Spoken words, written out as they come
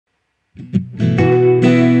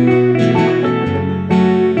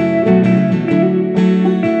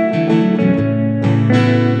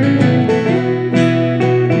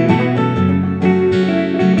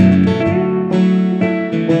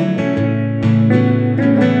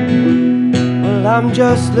I'm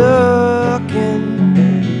just looking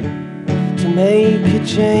to make a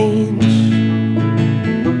change,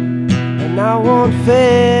 and I won't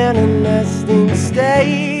fail unless things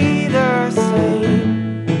stay the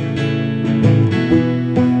same.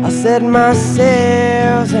 I'll set my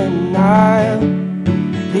sails and I'll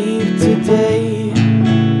leave today.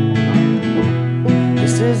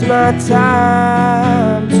 This is my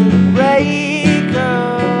time to break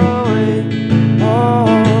away. Oh.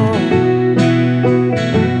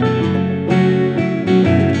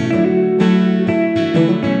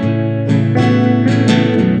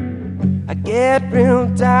 I get real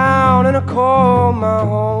down and I call my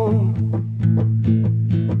home.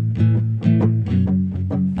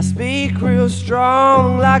 I speak real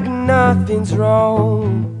strong like nothing's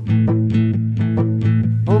wrong.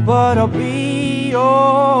 Oh, but I'll be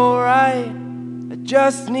alright. I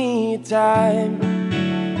just need time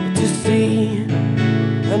to see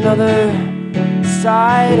another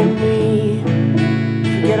side of me.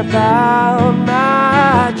 Forget about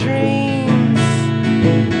my dreams,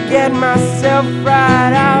 get myself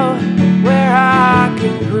right out where I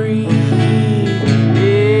can breathe.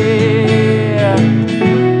 Yeah.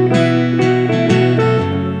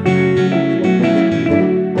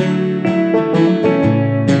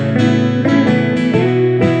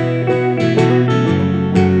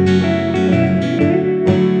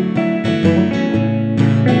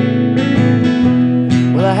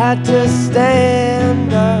 Well, I had to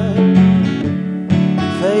stand up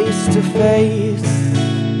face to face.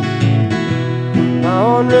 My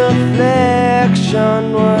own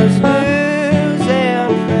reflection was losing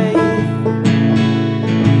faith.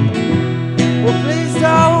 Well, please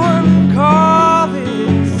don't call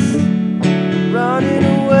this running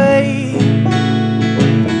away.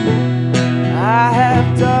 I have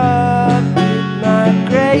done my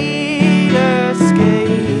great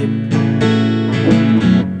escape.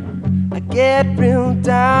 I get real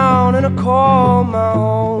down and I call my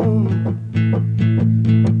home.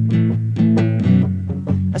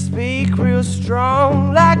 I speak real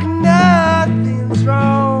strong like nothing's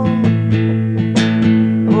wrong.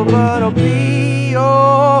 Oh, but I'll be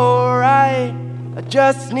alright. I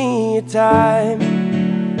just need time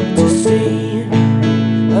to see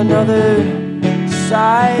another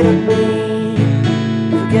side of me.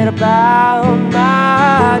 Forget about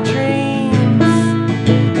my dreams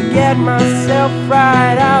and get myself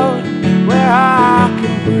right out where I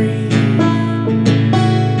can breathe.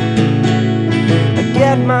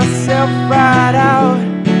 Get myself right out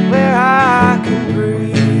where I can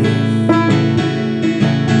breathe.